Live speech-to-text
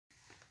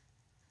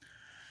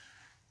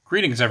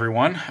Greetings,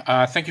 everyone.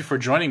 Thank you for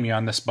joining me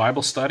on this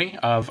Bible study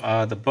of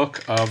the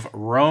book of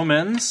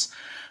Romans.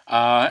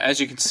 As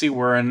you can see,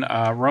 we're in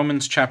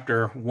Romans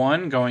chapter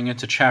 1, going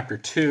into chapter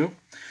 2.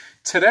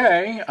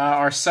 Today,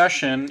 our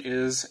session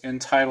is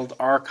entitled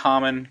Our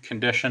Common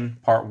Condition,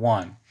 Part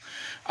 1.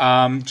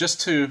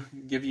 Just to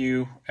give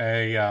you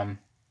a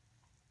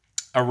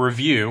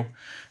review,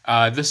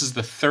 this is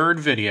the third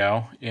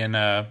video in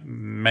a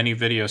many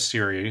video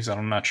series.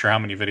 I'm not sure how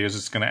many videos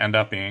it's going to end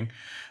up being.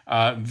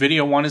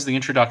 Video 1 is the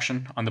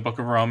introduction on the book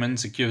of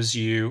Romans. It gives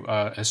you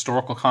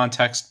historical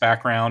context,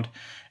 background,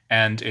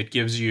 and it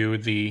gives you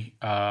the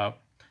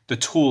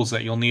tools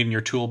that you'll need in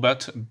your tool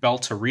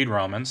belt to read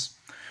Romans.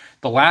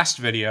 The last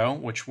video,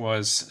 which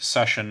was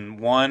session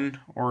 1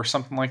 or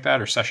something like that,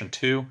 or session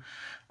 2,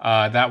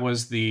 that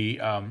was the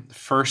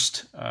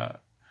first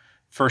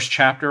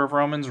chapter of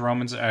Romans.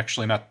 Romans,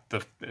 actually not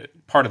the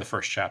part of the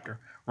first chapter.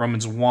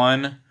 Romans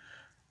 1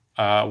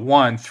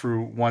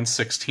 through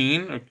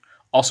 1:16.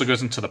 Also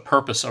goes into the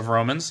purpose of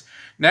Romans.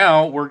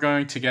 Now we're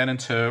going to get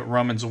into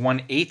Romans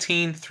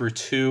 1:18 through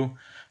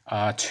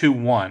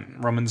 2:1.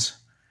 Romans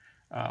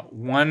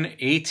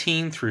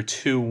 1:18 through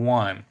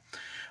 2:1.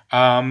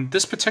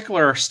 This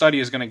particular study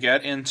is going to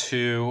get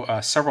into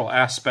several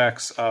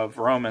aspects of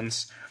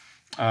Romans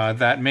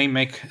that may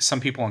make some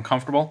people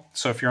uncomfortable.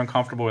 So if you're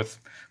uncomfortable with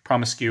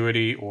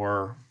promiscuity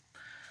or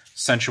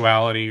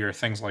sensuality or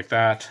things like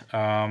that,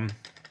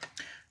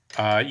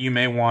 you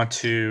may want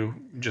to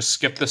just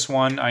skip this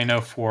one. I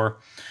know for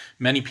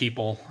many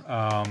people,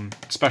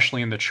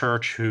 especially in the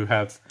church, who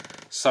have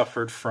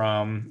suffered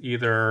from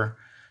either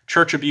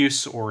church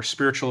abuse or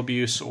spiritual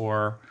abuse,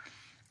 or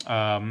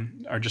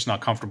are just not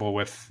comfortable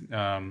with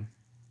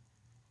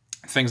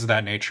things of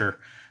that nature.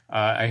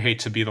 I hate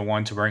to be the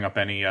one to bring up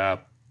any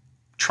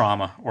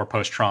trauma or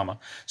post-trauma.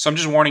 So I'm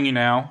just warning you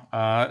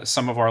now.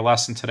 Some of our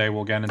lesson today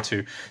will get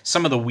into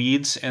some of the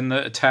weeds in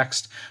the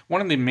text. One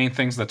of the main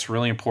things that's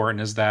really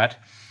important is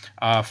that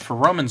for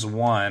Romans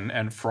 1,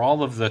 and for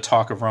all of the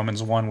talk of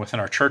Romans 1 within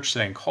our church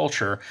today and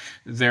culture,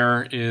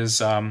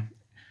 there's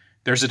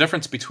a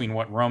difference between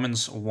what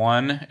Romans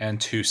 1 and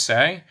 2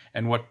 say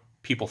and what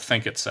people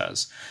think it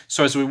says.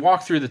 So as we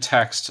walk through the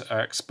text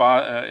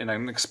in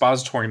an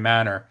expository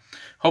manner,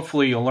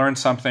 hopefully you'll learn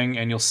something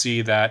and you'll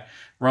see that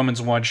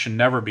Romans 1 should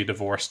never be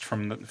divorced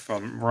from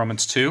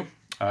Romans 2.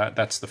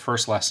 That's the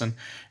first lesson.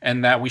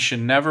 And that we should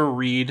never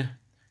read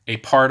a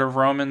part of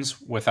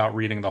Romans without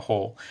reading the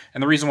whole.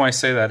 And the reason why I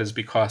say that is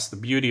because the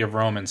beauty of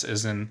Romans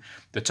is in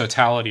the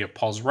totality of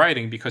Paul's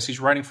writing, because he's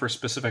writing for a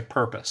specific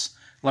purpose.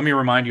 Let me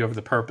remind you of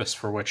the purpose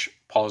for which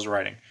Paul is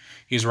writing.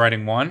 He's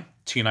writing, 1,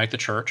 to unite the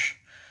church.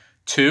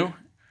 2,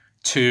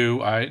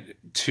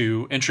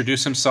 to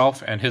introduce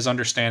himself and his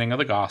understanding of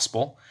the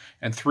gospel.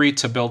 And 3,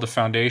 to build a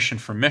foundation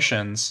for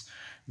missions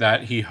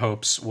that he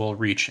hopes will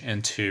reach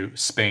into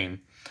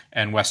Spain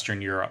and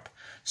Western Europe.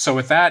 So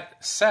with that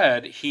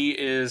said, he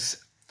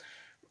is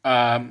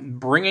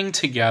bringing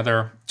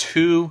together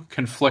two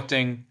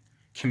conflicting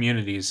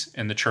communities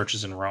in the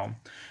churches in Rome.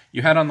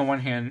 You had on the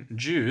one hand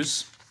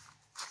Jews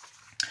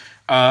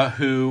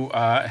who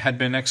had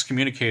been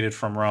excommunicated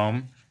from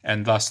Rome,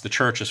 and thus the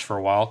churches for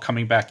a while,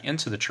 coming back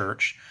into the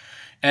church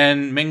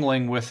and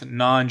mingling with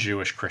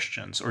non-Jewish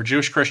Christians, or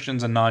Jewish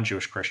Christians and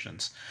non-Jewish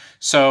Christians.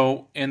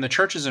 So in the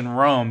churches in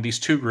Rome, these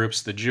two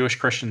groups, the Jewish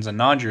Christians and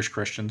non-Jewish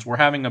Christians, were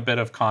having a bit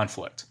of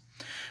conflict.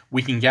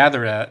 We can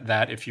gather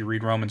that if you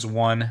read Romans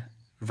 1,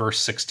 verse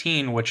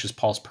 16, which is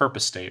Paul's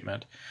purpose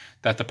statement,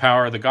 that the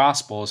power of the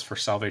gospel is for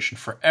salvation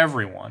for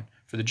everyone,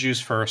 for the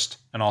Jews first,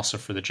 and also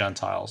for the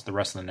Gentiles, the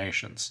rest of the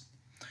nations.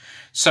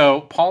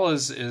 So Paul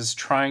is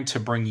trying to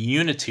bring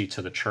unity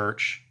to the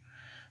church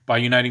by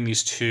uniting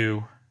these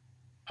two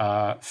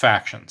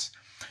factions.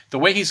 The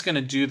way he's going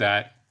to do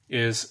that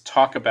is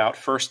talk about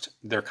first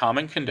their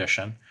common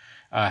condition,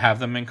 have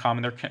them in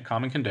common their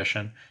common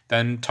condition,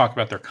 then talk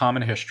about their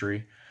common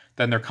history,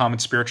 then their common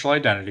spiritual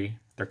identity,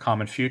 their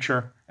common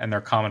future, and their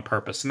common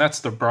purpose. And that's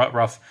the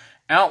rough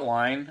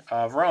outline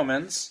of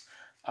Romans.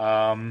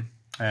 And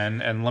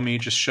let me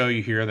just show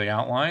you here the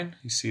outline.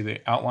 You see the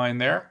outline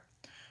there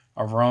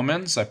of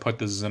Romans. I put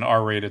this as an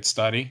R-rated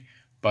study,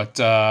 but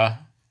I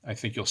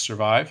think you'll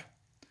survive.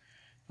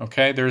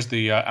 Okay, there's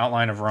the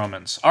outline of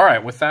Romans. All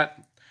right, with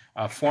that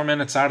 4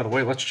 minutes out of the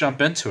way, let's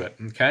jump into it,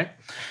 okay?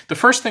 The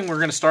first thing we're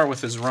going to start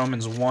with is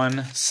Romans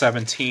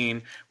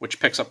 1:17, which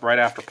picks up right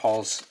after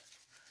Paul's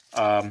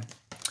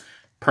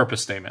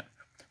purpose statement.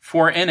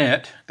 For in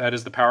it, that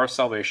is the power of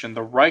salvation,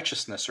 the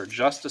righteousness or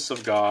justice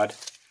of God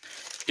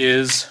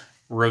is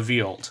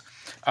revealed.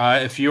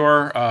 If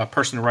you're a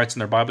person who writes in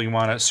their Bible, you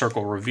want to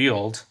circle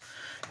revealed,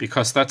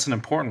 because that's an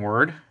important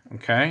word,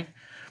 okay?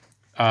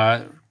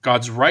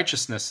 God's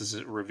righteousness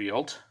is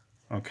revealed,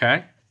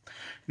 okay?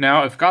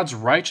 Now, if God's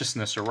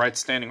righteousness or right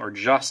standing or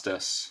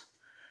justice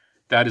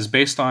that is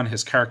based on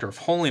his character of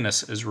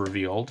holiness is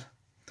revealed,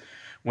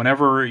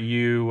 whenever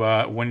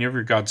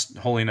God's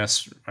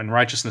holiness and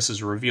righteousness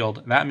is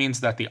revealed, that means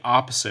that the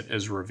opposite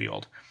is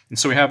revealed. And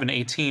so we have in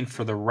 18,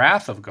 for the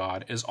wrath of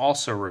God is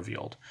also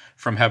revealed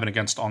from heaven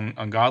against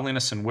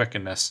ungodliness and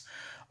wickedness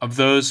of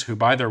those who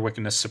by their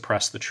wickedness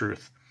suppress the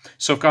truth.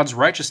 So if God's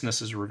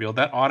righteousness is revealed,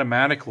 that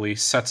automatically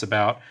sets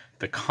about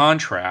the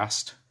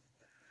contrast,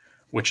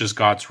 which is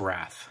God's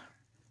wrath.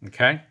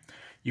 Okay?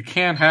 You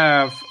can't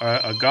have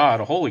a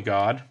God, a holy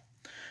God,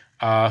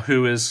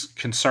 who is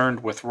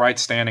concerned with right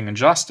standing and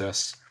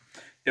justice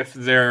if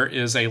there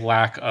is a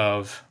lack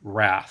of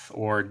wrath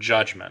or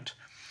judgment.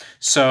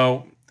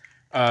 So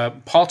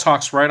Paul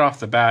talks right off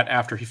the bat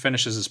after he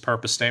finishes his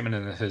purpose statement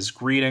and his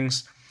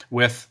greetings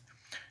with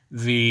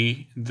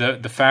the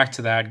fact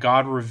that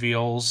God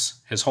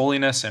reveals his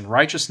holiness and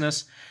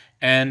righteousness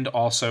and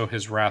also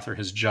his wrath or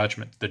his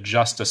judgment, the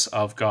justice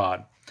of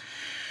God.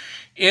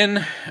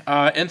 In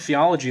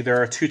theology,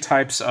 there are two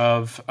types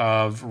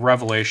of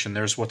revelation.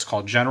 There's what's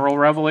called general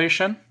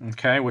revelation,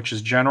 okay, which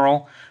is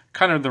general,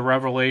 kind of the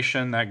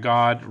revelation that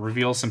God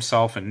reveals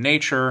himself in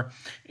nature,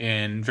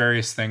 in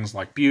various things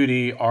like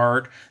beauty,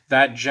 art,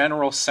 that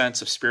general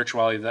sense of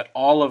spirituality that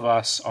all of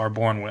us are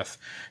born with.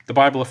 The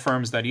Bible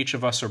affirms that each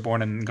of us are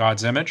born in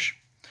God's image,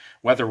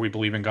 whether we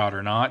believe in God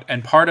or not.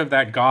 And part of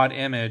that God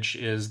image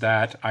is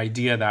that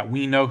idea that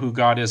we know who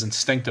God is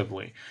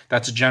instinctively.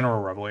 That's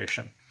general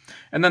revelation.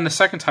 And then the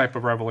second type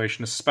of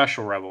revelation is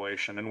special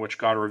revelation, in which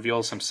God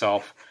reveals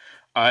himself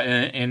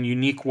in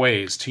unique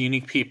ways to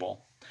unique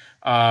people,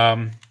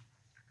 and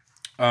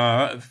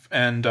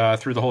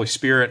through the Holy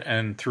Spirit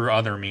and through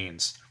other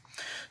means.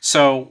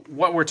 So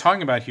what we're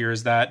talking about here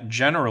is that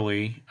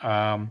generally,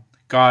 God,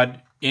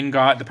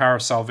 the power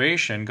of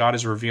salvation, God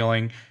is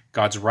revealing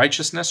God's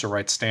righteousness or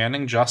right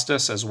standing,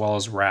 justice, as well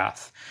as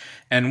wrath.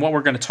 And what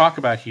we're going to talk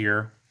about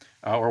here,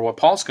 or what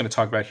Paul's going to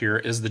talk about here,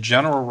 is the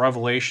general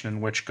revelation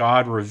in which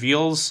God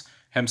reveals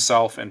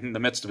himself in the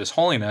midst of his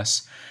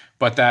holiness,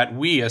 but that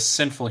we as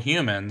sinful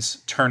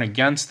humans turn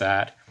against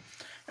that.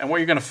 And what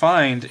you're going to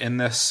find in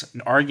this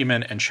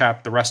argument and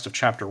the rest of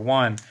chapter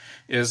 1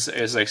 is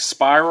a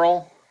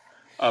spiral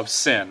of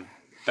sin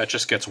that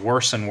just gets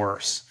worse and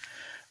worse.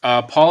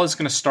 Paul is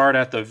going to start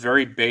at the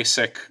very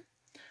basic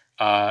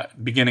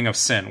beginning of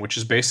sin, which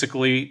is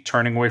basically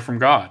turning away from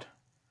God.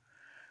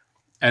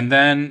 And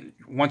then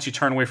once you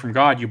turn away from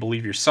God, you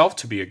believe yourself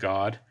to be a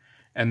god,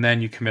 and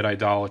then you commit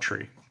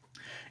idolatry.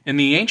 In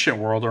the ancient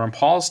world, or in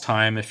Paul's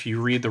time, if you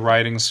read the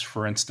writings,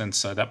 for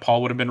instance, that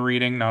Paul would have been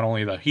reading, not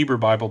only the Hebrew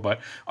Bible, but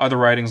other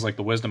writings like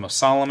the Wisdom of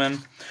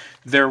Solomon,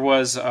 there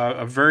was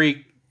a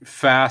very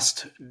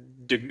fast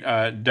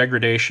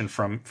degradation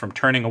from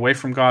turning away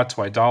from God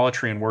to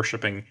idolatry and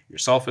worshiping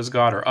yourself as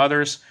God or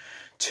others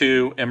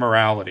to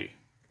immorality.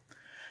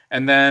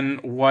 And then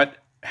what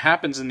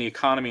happens in the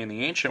economy in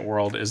the ancient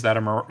world is that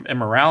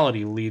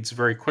immorality leads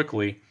very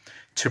quickly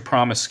to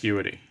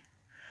promiscuity,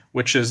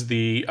 which is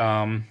the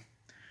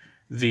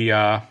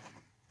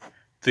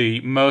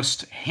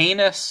most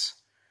heinous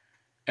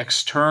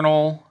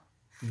external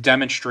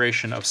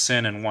demonstration of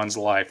sin in one's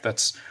life.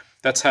 That's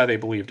how they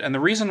believed. And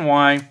the reason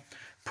why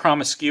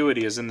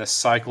promiscuity is in this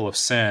cycle of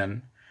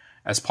sin,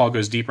 as Paul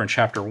goes deeper in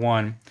chapter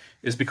 1,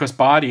 is because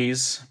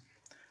bodies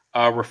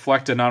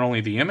reflected not only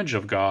the image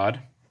of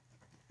God,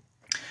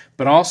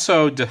 but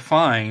also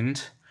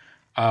defined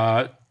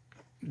boundaries,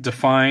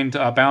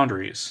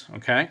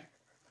 okay?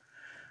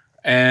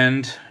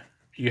 And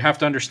you have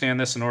to understand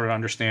this in order to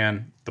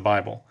understand the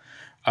Bible.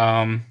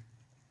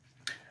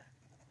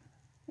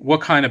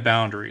 What kind of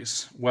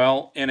boundaries?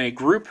 Well, in a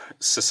group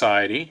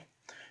society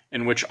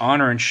in which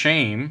honor and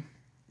shame,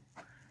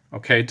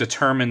 okay,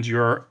 determined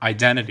your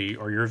identity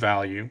or your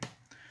value,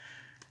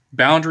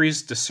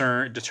 boundaries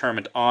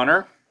determined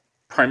honor,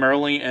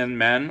 primarily in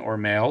men or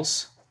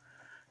males,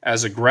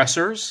 as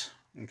aggressors,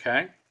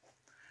 okay,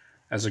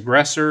 as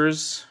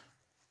aggressors,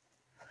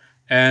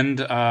 and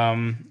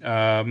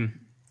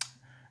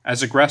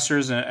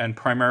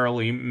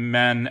primarily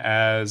men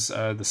as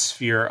the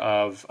sphere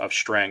of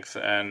strength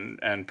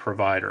and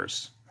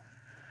providers.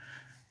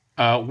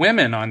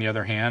 Women, on the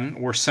other hand,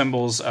 were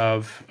symbols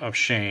of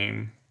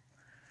shame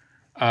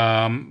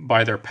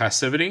by their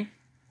passivity.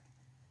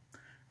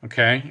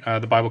 Okay,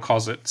 the Bible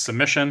calls it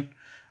submission,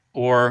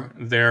 or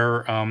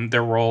their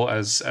role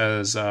as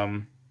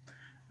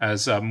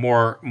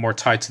more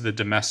tied to the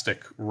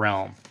domestic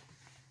realm.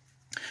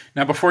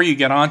 Now, before you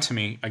get on to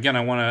me, again,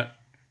 I want to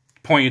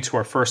point you to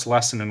our first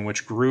lesson, in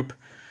which group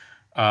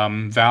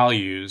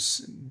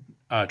values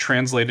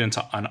translate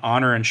into an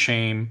honor and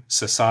shame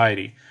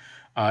society,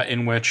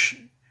 in which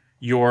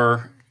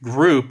your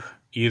group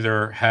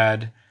either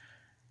had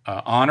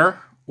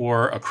honor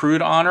or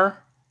accrued honor,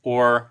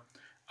 or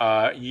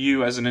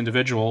you as an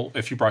individual,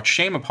 if you brought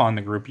shame upon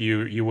the group,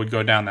 you would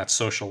go down that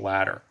social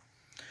ladder.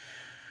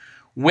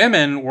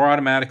 Women were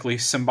automatically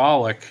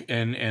symbolic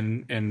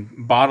in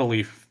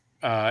bodily,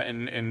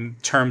 in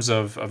terms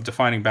of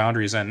defining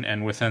boundaries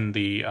and within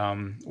the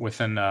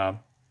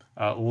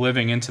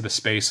living into the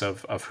space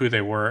of who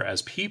they were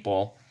as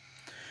people,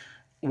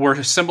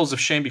 were symbols of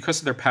shame because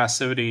of their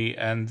passivity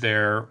and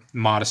their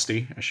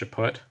modesty, I should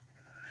put,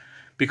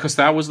 because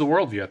that was the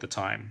worldview at the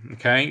time.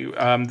 Okay,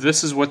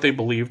 this is what they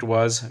believed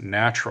was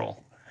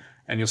natural,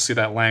 and you'll see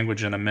that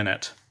language in a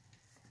minute.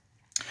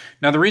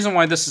 Now, the reason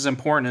why this is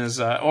important is,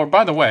 or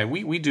by the way,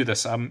 we do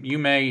this. You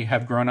may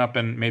have grown up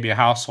in maybe a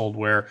household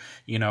where,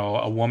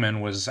 a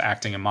woman was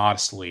acting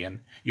immodestly, and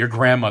your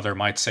grandmother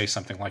might say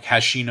something like,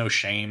 has she no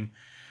shame?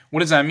 What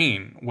does that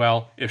mean?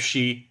 Well, if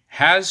she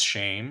has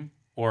shame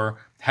or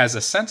has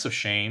a sense of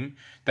shame,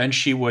 then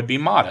she would be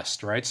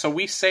modest, right? So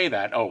we say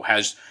that, oh,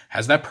 has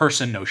that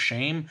person no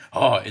shame?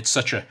 Oh, it's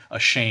such a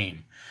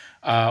shame.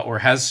 Or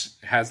has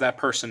that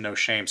person no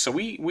shame? So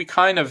we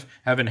kind of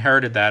have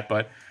inherited that,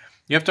 but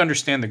you have to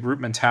understand the group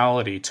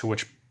mentality to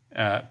which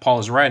Paul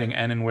is writing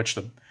and in which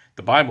the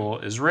Bible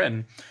is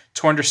written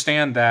to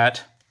understand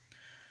that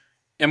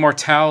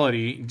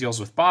immortality deals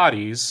with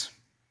bodies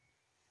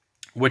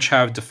which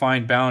have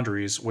defined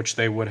boundaries which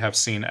they would have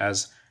seen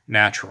as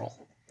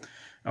natural,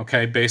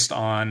 okay, based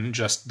on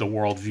just the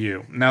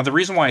worldview. Now, the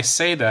reason why I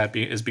say that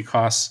is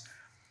because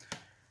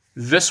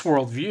this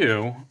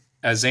worldview,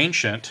 as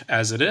ancient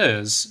as it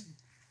is,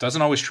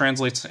 doesn't always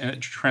translate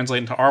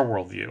into our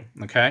worldview,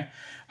 okay?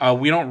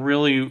 We don't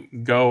really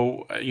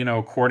go,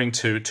 according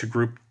to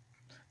group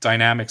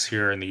dynamics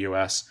here in the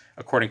U.S.,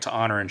 according to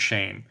honor and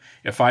shame.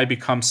 If I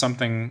become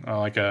something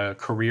like a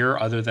career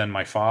other than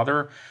my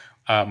father's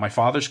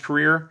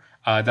career,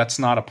 that's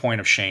not a point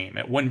of shame.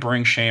 It wouldn't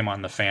bring shame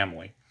on the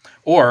family.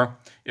 Or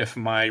if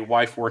my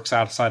wife works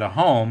outside of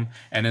home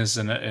and is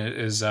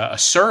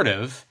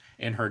assertive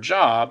in her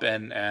job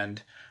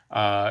and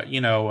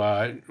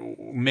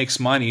makes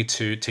money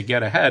to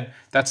get ahead,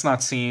 that's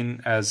not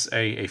seen as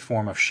a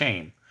form of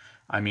shame.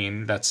 I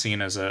mean, that's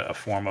seen as a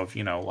form of,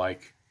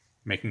 like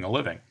making a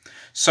living.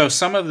 So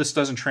some of this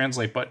doesn't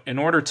translate, but in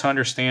order to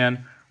understand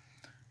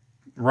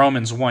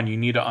Romans 1, you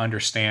need to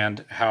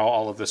understand how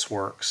all of this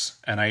works.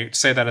 And I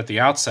say that at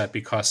the outset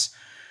because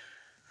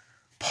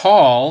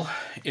Paul,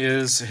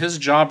 his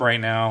job right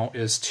now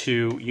is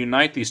to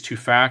unite these two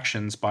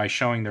factions by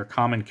showing their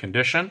common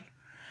condition.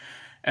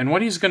 And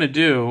what he's going to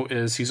do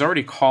is he's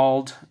already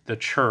called the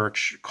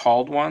church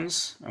called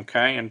ones,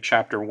 okay, in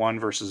chapter 1,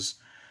 verses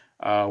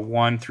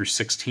 1 through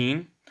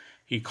 16.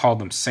 He called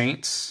them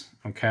saints,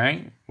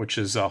 okay, which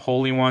is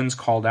holy ones,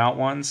 called out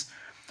ones.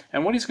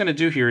 And what he's going to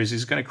do here is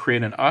he's going to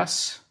create an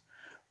us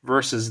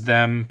versus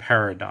them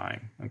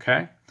paradigm,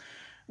 okay?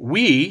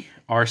 We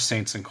are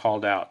saints and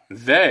called out.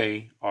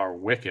 They are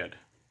wicked.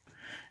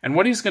 And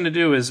what he's going to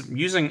do is,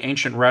 using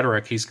ancient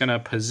rhetoric, he's going to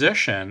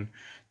position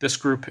this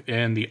group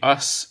in the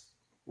us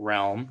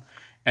realm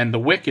and the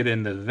wicked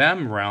in the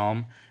them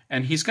realm,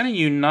 and he's going to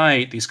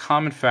unite these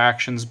common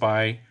factions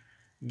by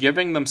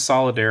giving them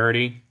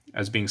solidarity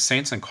as being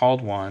saints and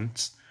called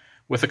ones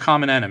with a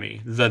common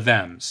enemy, the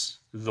thems,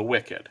 the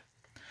wicked.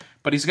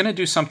 But he's going to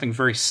do something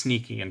very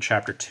sneaky in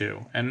chapter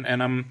 2, and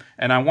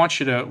I want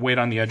you to wait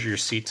on the edge of your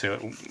seat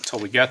until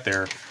we get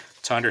there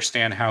to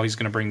understand how he's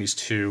going to bring these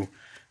two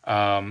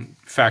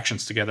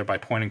factions together by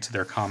pointing to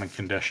their common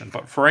condition.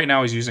 But for right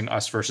now, he's using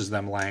us versus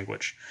them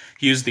language.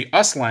 He used the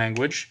us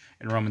language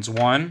in Romans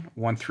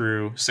 1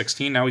 through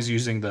 16. Now he's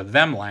using the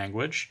them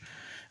language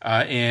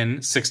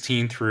in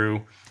 16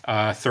 through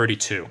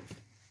 32.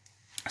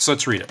 So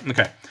let's read it.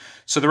 Okay.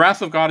 So the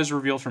wrath of God is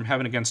revealed from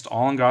heaven against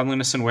all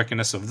ungodliness and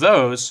wickedness of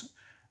those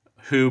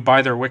who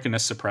by their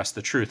wickedness suppress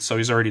the truth. So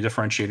he's already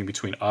differentiating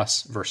between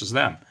us versus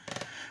them.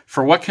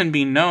 For what can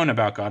be known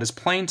about God is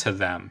plain to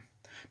them,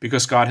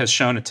 because God has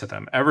shown it to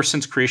them. Ever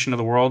since creation of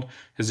the world,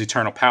 his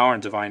eternal power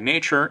and divine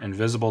nature,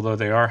 invisible though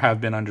they are,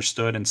 have been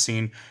understood and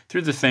seen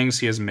through the things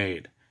he has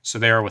made. So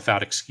they are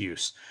without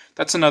excuse.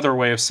 That's another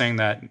way of saying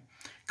that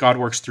God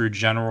works through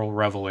general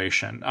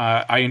revelation.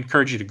 I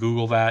encourage you to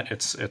Google that.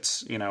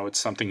 It's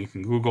something you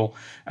can Google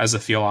as a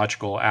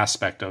theological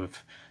aspect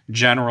of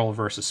general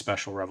versus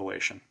special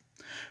revelation.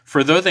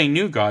 For though they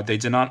knew God, they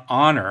did not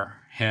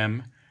honor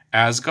him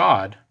as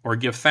God or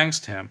give thanks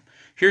to him.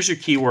 Here's your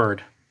key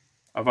word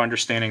of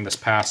understanding this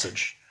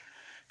passage.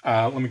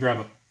 Let me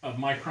grab a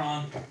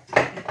micron.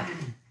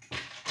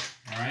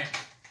 All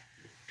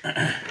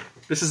right.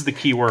 This is the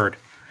key word.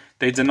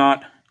 They did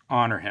not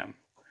honor him.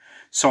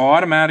 So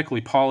automatically,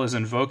 Paul is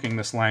invoking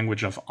this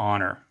language of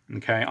honor,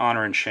 okay?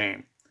 Honor and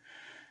shame.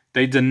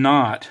 They did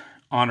not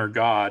honor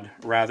God,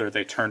 rather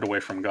they turned away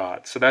from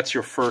God. So that's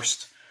your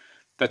first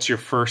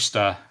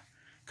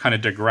kind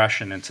of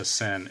digression into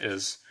sin,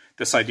 is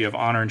this idea of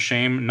honor and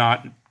shame,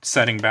 not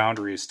setting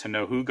boundaries to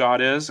know who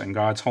God is and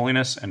God's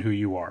holiness and who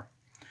you are.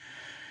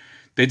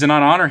 They did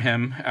not honor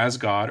him as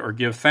God or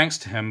give thanks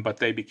to him, but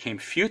they became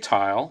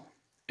futile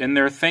in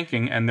their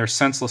thinking, and their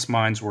senseless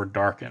minds were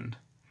darkened.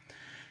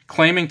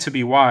 Claiming to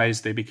be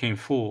wise, they became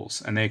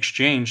fools, and they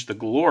exchanged the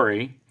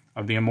glory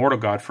of the immortal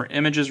God for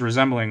images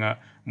resembling a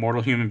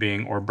mortal human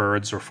being or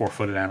birds or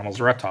four-footed animals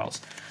or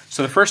reptiles.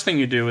 So the first thing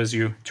you do is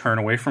you turn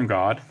away from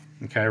God.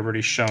 Okay, I've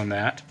already shown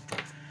that.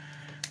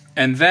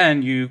 And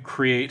then you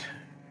create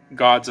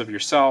gods of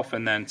yourself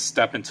and then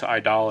step into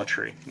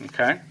idolatry.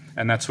 Okay?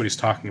 And that's what he's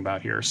talking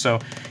about here. So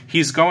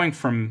he's going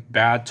from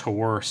bad to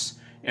worse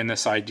in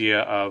this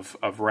idea of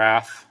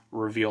wrath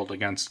revealed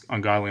against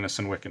ungodliness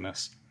and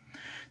wickedness.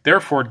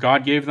 Therefore,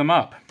 God gave them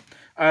up.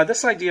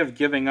 This idea of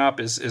giving up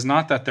is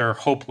not that they're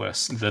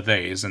hopeless, the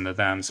theys and the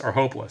thems are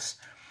hopeless,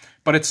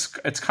 But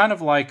it's kind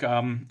of like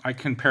I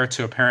compare it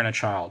to a parent and a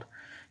child.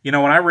 You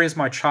know, when I raise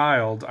my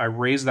child, I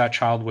raise that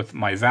child with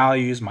my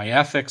values, my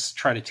ethics,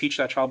 try to teach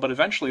that child, but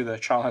eventually the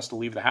child has to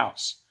leave the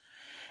house.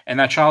 And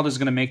that child is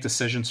going to make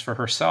decisions for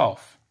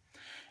herself.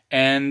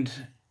 And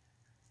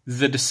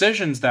the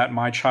decisions that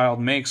my child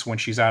makes when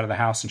she's out of the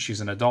house and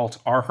she's an adult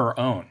are her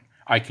own.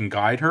 I can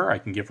guide her, I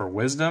can give her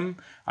wisdom,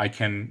 I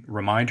can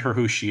remind her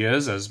who she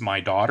is as my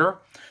daughter,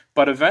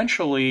 but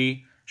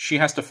eventually she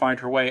has to find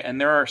her way,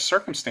 and there are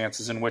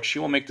circumstances in which she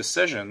will make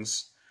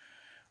decisions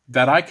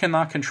that I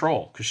cannot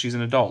control because she's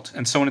an adult.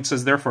 And so when it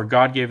says, therefore,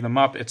 God gave them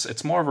up,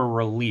 it's more of a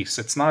release.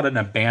 It's not an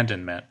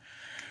abandonment.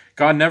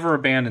 God never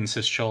abandons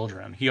his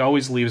children. He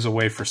always leaves a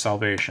way for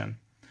salvation.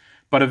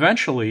 But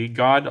eventually,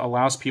 God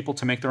allows people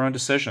to make their own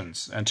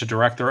decisions and to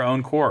direct their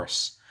own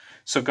course.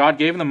 So God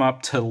gave them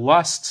up to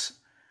lust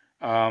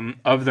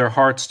of their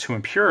hearts to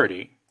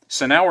impurity.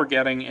 So now we're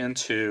getting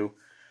into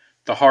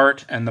the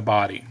heart and the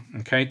body,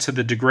 okay? To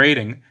the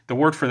degrading, the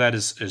word for that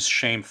is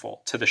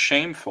shameful. To the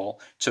shameful,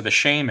 to the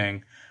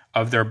shaming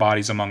of their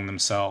bodies among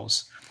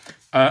themselves.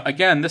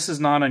 Again, this is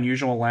not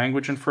unusual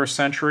language in first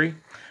century.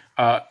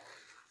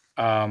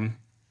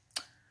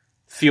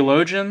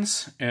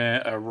 Theologians,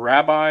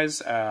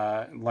 rabbis,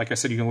 like I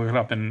said, you can look it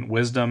up in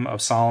Wisdom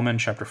of Solomon,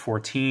 chapter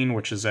 14,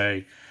 which is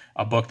a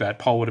book that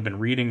Paul would have been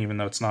reading, even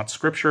though it's not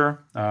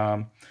scripture.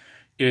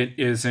 It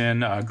is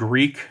in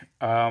Greek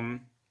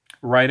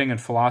writing and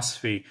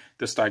philosophy,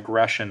 this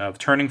digression of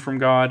turning from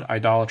God,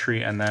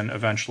 idolatry, and then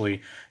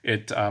eventually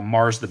it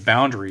mars the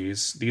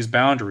boundaries, these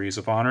boundaries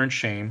of honor and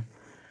shame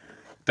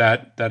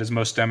that is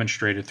most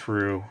demonstrated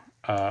through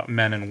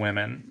men and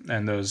women,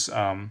 and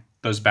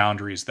those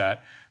boundaries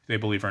that they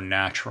believe are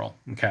natural.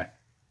 Okay.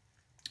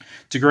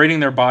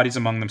 Degrading their bodies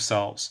among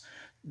themselves.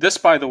 This,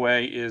 by the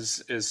way,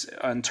 is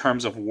in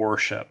terms of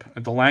worship.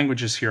 The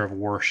language is here of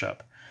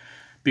worship,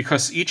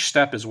 because each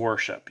step is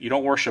worship. You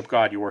don't worship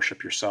God, you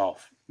worship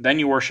yourself. Then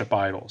you worship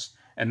idols.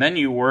 And then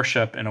you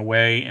worship in a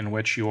way in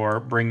which you're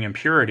bringing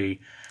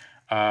impurity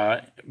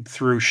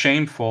through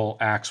shameful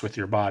acts with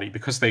your body,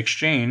 because they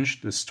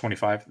exchanged, this is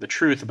 25, the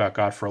truth about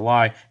God for a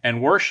lie,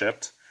 and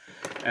worshipped.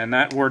 And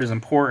that word is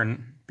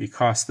important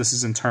because this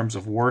is in terms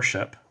of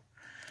worship,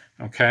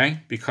 okay?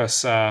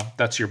 Because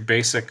that's your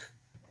basic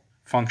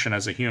function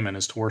as a human,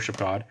 is to worship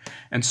God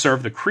and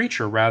serve the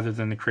creature rather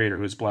than the Creator,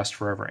 who is blessed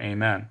forever.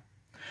 Amen.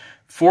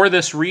 For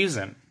this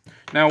reason.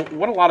 Now,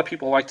 what a lot of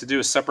people like to do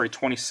is separate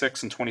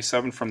 26 and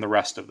 27 from the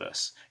rest of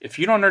this. If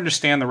you don't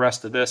understand the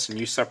rest of this and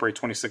you separate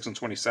 26 and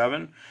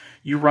 27,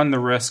 you run the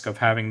risk of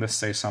having this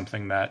say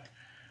something that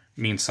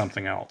means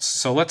something else.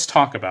 So let's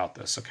talk about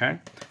this, okay?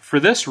 For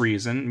this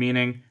reason,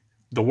 meaning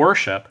the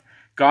worship,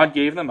 God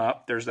gave them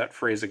up, there's that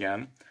phrase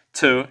again,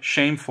 to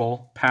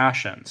shameful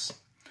passions.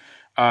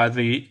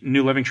 The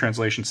New Living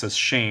Translation says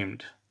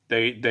shamed.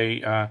 They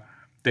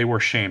were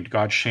shamed.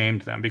 God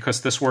shamed them,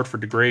 because this word for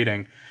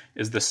degrading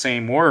is the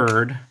same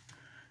word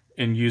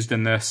used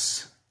in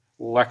this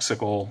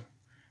lexical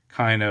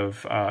kind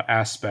of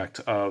aspect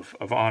of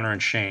honor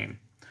and shame.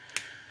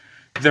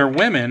 Their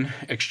women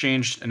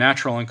exchanged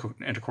natural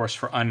intercourse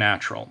for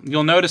unnatural.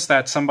 You'll notice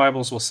that some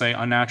Bibles will say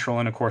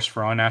unnatural intercourse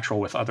for unnatural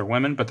with other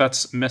women, but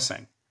that's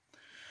missing.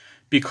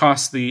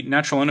 Because the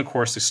natural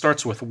intercourse, it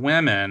starts with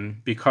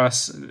women,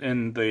 because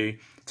in the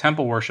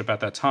temple worship at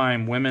that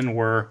time, women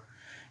were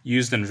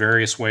used in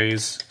various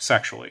ways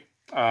sexually.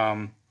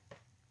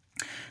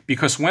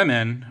 Because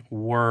women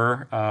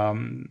were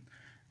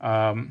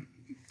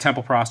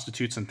temple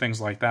prostitutes and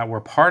things like that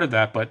were part of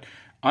that, but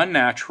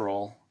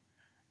unnatural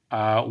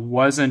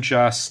wasn't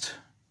just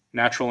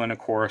natural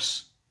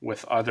intercourse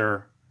with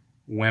other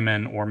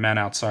women or men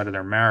outside of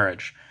their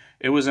marriage.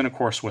 It was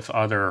intercourse with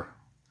other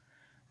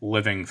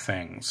living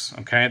things.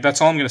 Okay, that's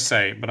all I'm going to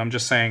say, but I'm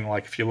just saying,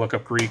 like, if you look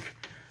up Greek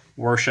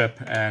worship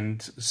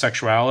and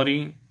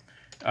sexuality,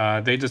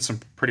 they did some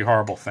pretty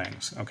horrible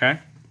things, okay,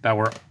 that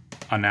were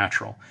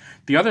unnatural.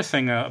 The other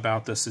thing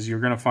about this is you're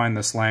going to find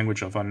this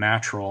language of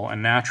unnatural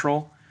and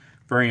natural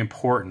very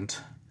important,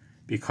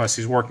 because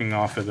he's working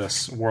off of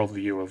this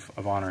worldview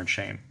of honor and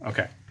shame.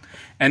 Okay.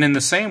 And in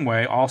the same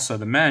way, also,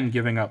 the men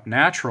giving up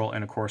natural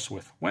intercourse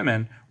with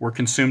women were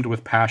consumed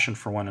with passion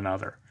for one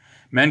another.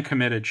 Men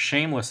committed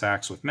shameless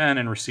acts with men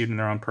and received in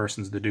their own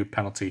persons the due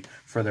penalty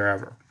for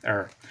their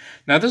error.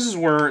 Now, this is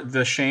where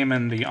the shame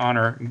and the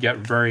honor get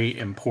very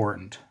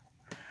important.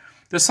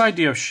 This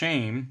idea of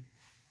shame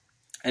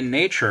and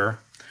nature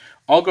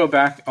all goes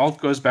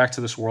back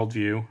to this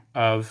worldview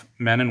of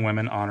men and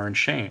women, honor and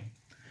shame.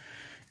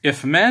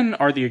 If men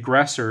are the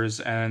aggressors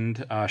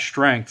and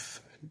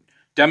strength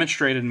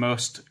demonstrated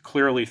most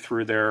clearly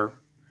through their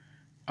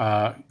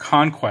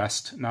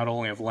conquest, not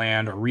only of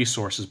land or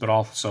resources, but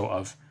also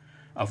of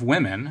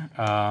women,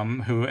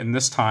 who in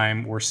this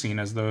time were seen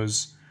as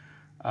those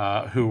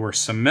who were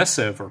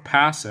submissive or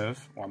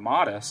passive or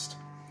modest,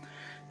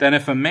 then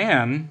if a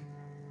man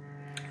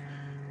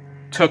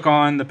took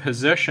on the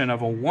position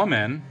of a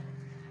woman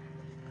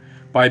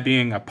by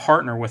being a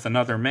partner with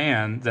another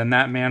man, then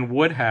that man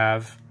would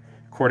have,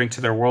 according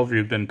to their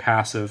worldview, been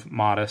passive,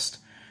 modest,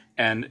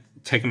 and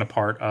taken a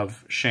part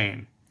of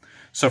shame.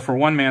 So for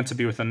one man to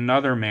be with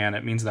another man,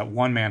 it means that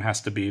one man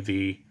has to be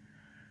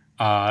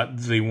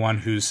the one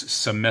who's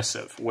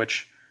submissive,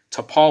 which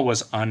to Paul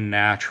was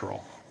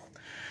unnatural.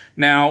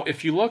 Now,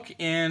 if you look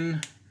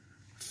in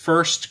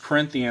 1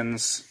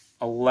 Corinthians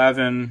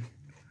 11,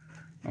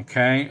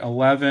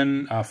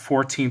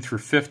 14 through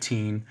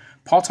 15,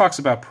 Paul talks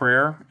about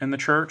prayer in the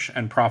church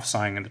and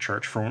prophesying in the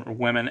church for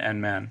women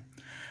and men.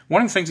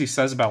 One of the things he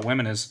says about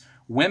women is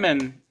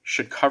women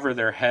should cover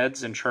their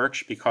heads in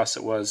church because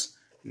it was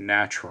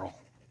natural.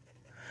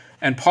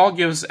 And Paul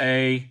gives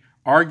a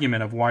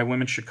argument of why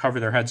women should cover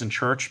their heads in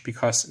church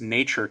because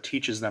nature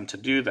teaches them to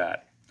do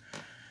that.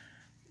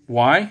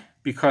 Why?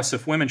 Because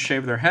if women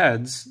shave their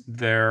heads,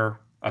 they're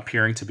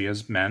appearing to be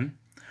as men.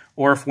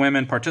 Or if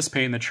women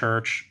participate in the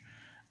church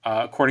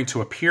according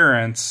to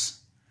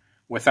appearance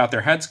without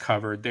their heads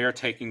covered, they are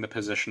taking the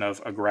position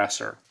of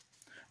aggressor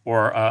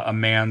or a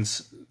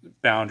man's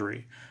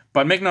boundary.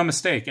 But make no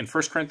mistake, in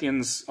 1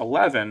 Corinthians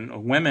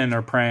 11, women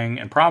are praying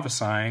and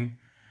prophesying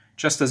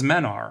just as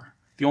men are.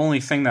 The only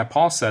thing that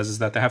Paul says is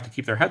that they have to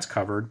keep their heads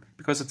covered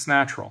because it's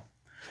natural.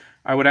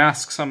 I would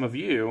ask some of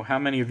you, how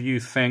many of you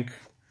think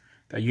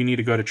that you need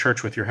to go to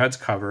church with your heads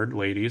covered,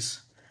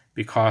 ladies,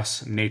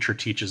 because nature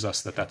teaches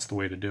us that that's the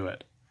way to do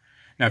it?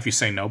 Now, if you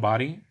say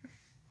nobody,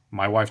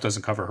 my wife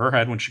doesn't cover her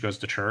head when she goes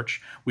to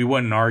church, we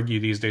wouldn't argue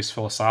these days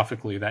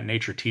philosophically that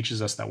nature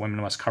teaches us that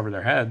women must cover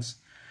their heads.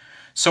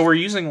 So we're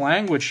using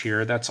language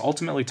here that's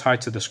ultimately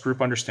tied to this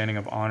group understanding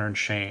of honor and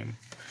shame.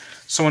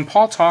 So when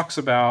Paul talks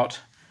about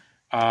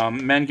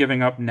men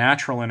giving up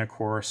natural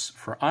intercourse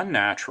for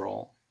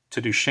unnatural to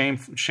do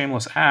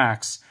shameless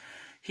acts,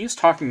 he's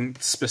talking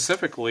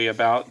specifically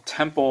about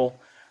temple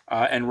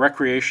and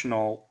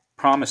recreational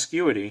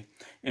promiscuity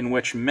in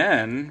which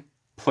men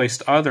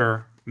placed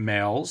other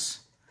males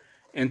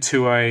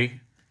into a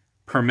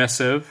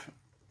permissive,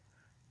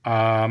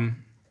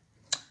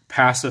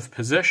 passive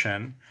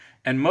position.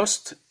 And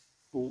most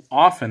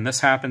often this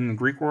happened in the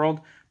Greek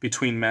world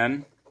between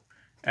men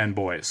and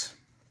boys.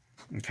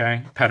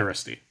 Okay?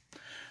 Pederasty.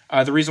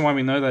 The reason why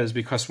we know that is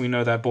because we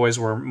know that boys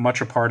were much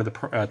a part of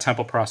the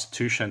temple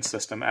prostitution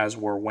system, as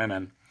were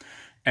women.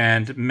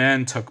 And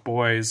men took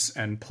boys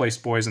and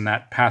placed boys in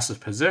that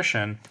passive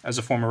position as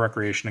a form of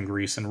recreation in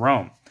Greece and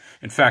Rome.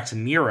 In fact,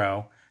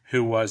 Nero,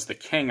 who was the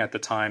king at the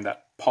time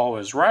that Paul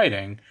is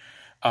writing,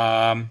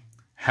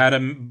 had a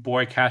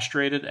boy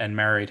castrated and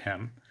married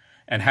him,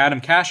 and had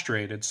him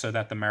castrated so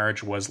that the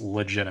marriage was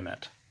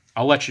legitimate.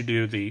 I'll let you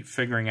do the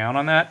figuring out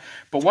on that.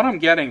 But what I'm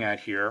getting at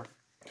here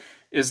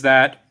is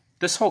that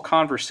this whole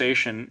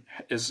conversation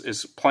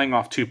is playing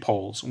off two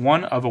poles.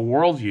 One of a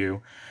worldview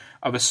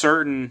of a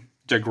certain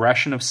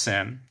digression of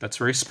sin that's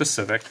very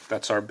specific.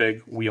 That's our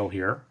big wheel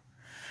here.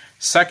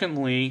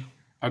 Secondly,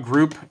 a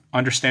group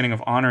understanding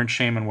of honor and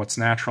shame and what's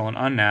natural and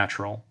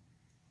unnatural,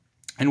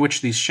 in which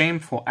these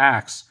shameful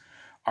acts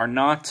are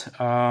not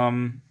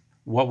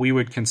what we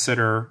would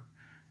consider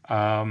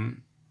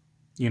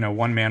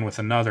one man with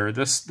another.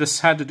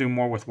 This had to do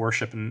more with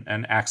worship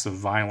and acts of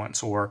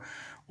violence or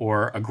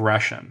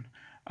aggression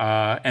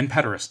and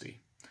pederasty.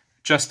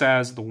 Just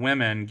as the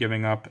women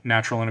giving up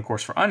natural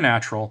intercourse for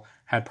unnatural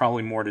had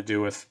probably more to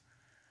do with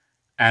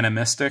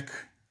animistic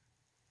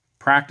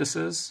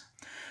practices.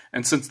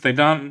 And since they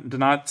did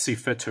not see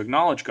fit to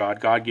acknowledge God,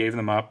 God gave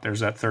them up, there's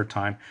that third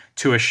time,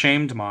 to a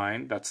shamed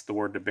mind, that's the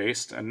word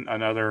debased, and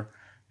another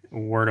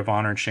word of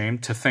honor and shame,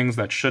 to things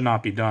that should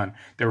not be done.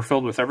 They were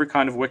filled with every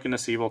kind of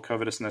wickedness, evil,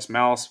 covetousness,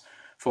 malice,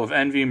 full of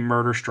envy,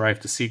 murder,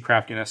 strife, deceit,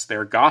 craftiness. They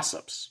are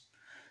gossips,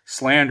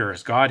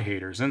 slanderers,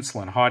 God-haters,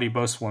 insolent, haughty,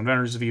 boastful,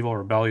 inventors of evil,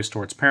 rebellious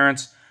towards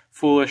parents,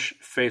 foolish,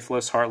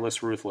 faithless,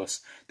 heartless, ruthless.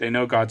 They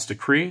know God's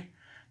decree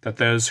that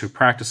those who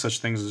practice such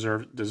things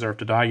deserve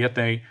to die, yet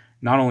they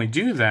not only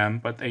do them,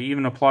 but they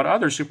even applaud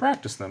others who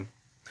practice them.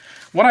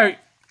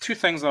 Two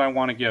things that I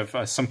want to give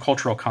some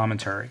cultural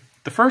commentary.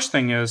 The first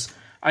thing is,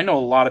 I know a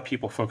lot of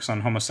people focus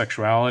on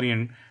homosexuality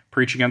and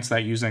preach against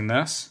that using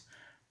this,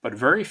 but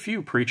very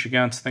few preach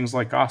against things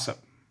like gossip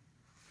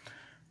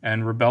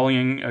and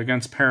rebelling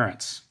against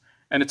parents.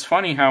 And it's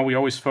funny how we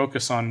always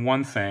focus on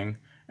one thing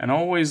and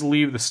always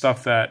leave the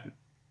stuff that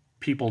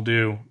people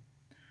do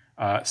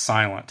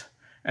silent.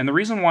 And the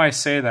reason why I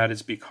say that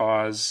is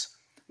because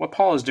what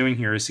Paul is doing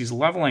here is he's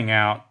leveling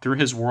out through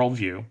his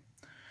worldview,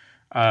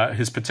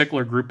 his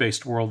particular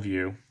group-based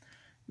worldview,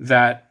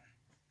 that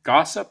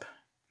gossip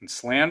and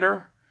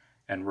slander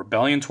and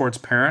rebellion towards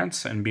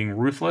parents and being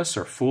ruthless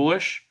or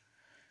foolish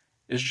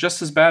is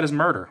just as bad as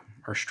murder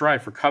or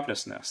strife or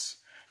covetousness.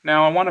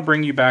 Now, I want to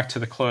bring you back to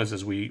the close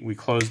as we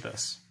close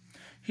this.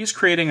 He's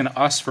creating an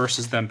us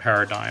versus them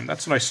paradigm.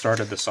 That's what I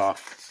started this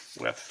off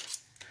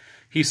with.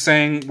 He's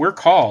saying we're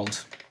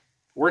called,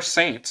 we're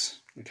saints,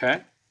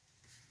 okay?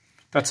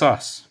 That's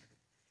us.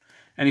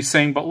 And he's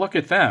saying, but look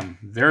at them.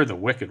 They're the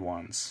wicked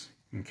ones,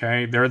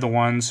 okay? They're the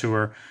ones who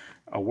are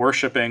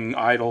worshiping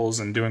idols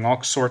and doing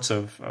all sorts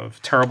of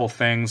terrible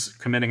things,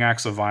 committing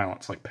acts of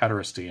violence like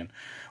pederasty and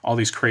all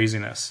these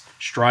craziness,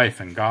 strife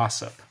and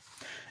gossip.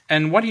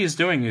 And what he's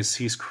doing is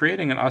he's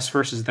creating an us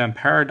versus them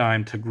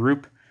paradigm to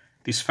group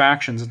these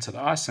factions into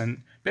us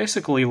and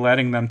basically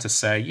letting them to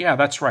say, yeah,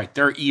 that's right,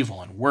 they're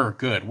evil and we're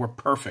good, we're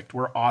perfect,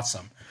 we're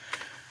awesome.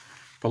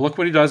 But look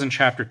what he does in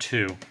chapter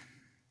 2.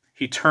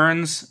 He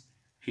turns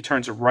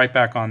it right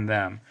back on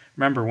them.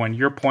 Remember, when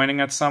you're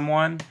pointing at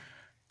someone,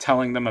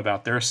 telling them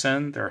about their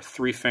sin, there are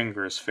 3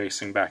 fingers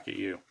facing back at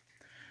you.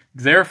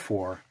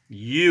 Therefore,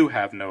 you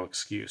have no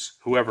excuse,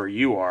 whoever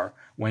you are,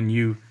 when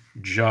you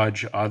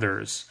judge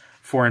others.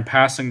 For in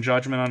passing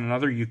judgment on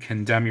another, you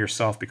condemn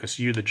yourself, because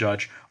you, the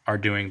judge, are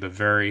doing the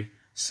very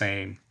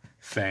same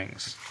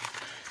things.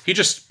 He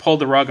just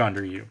pulled the rug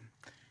under you.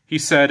 He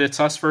said, it's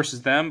us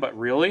versus them, but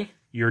really,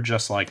 you're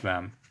just like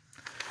them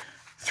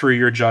through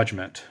your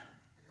judgment.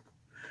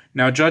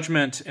 Now,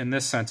 judgment in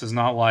this sense is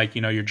not like,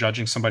 you're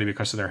judging somebody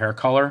because of their hair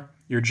color.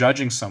 You're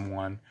judging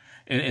someone.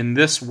 In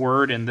this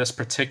word, in this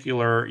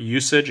particular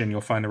usage, and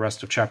you'll find the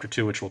rest of chapter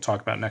 2, which we'll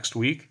talk about next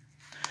week,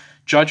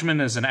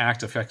 judgment is an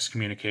act of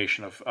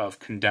excommunication, of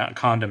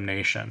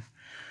condemnation.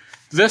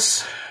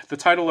 The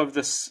title of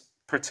this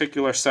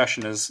particular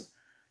session is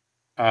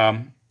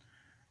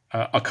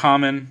a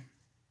common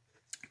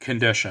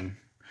condition.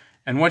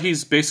 And what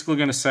he's basically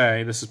going to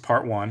say, this is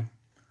part 1,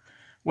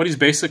 what he's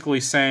basically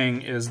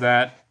saying is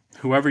that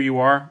whoever you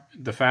are,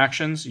 the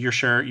factions, you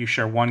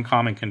share one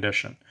common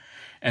condition,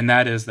 and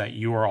that is that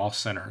you are all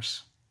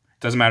sinners.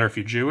 It doesn't matter if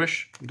you're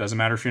Jewish, it doesn't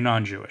matter if you're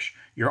non-Jewish.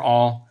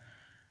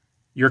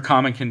 Your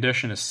common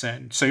condition is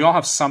sin. So you all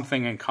have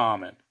something in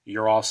common.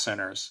 You're all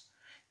sinners.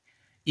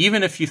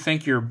 Even if you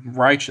think you're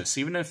righteous,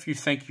 even if you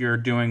think you're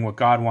doing what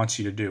God wants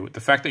you to do,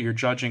 the fact that you're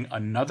judging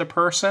another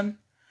person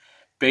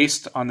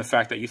based on the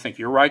fact that you think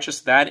you're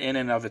righteous, that in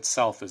and of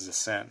itself is a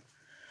sin.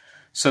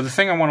 So the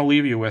thing I want to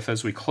leave you with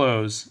as we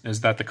close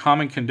is that the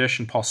common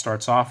condition Paul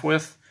starts off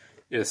with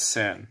is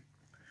sin.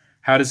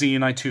 How does he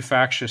unite 2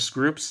 factious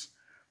groups?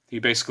 He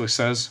basically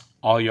says,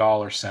 all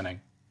y'all are sinning.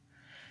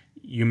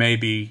 You may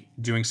be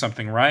doing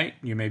something right,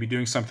 you may be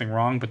doing something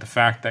wrong, but the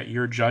fact that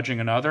you're judging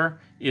another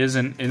is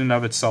in and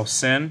of itself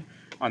sin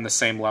on the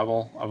same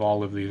level of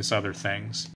all of these other things.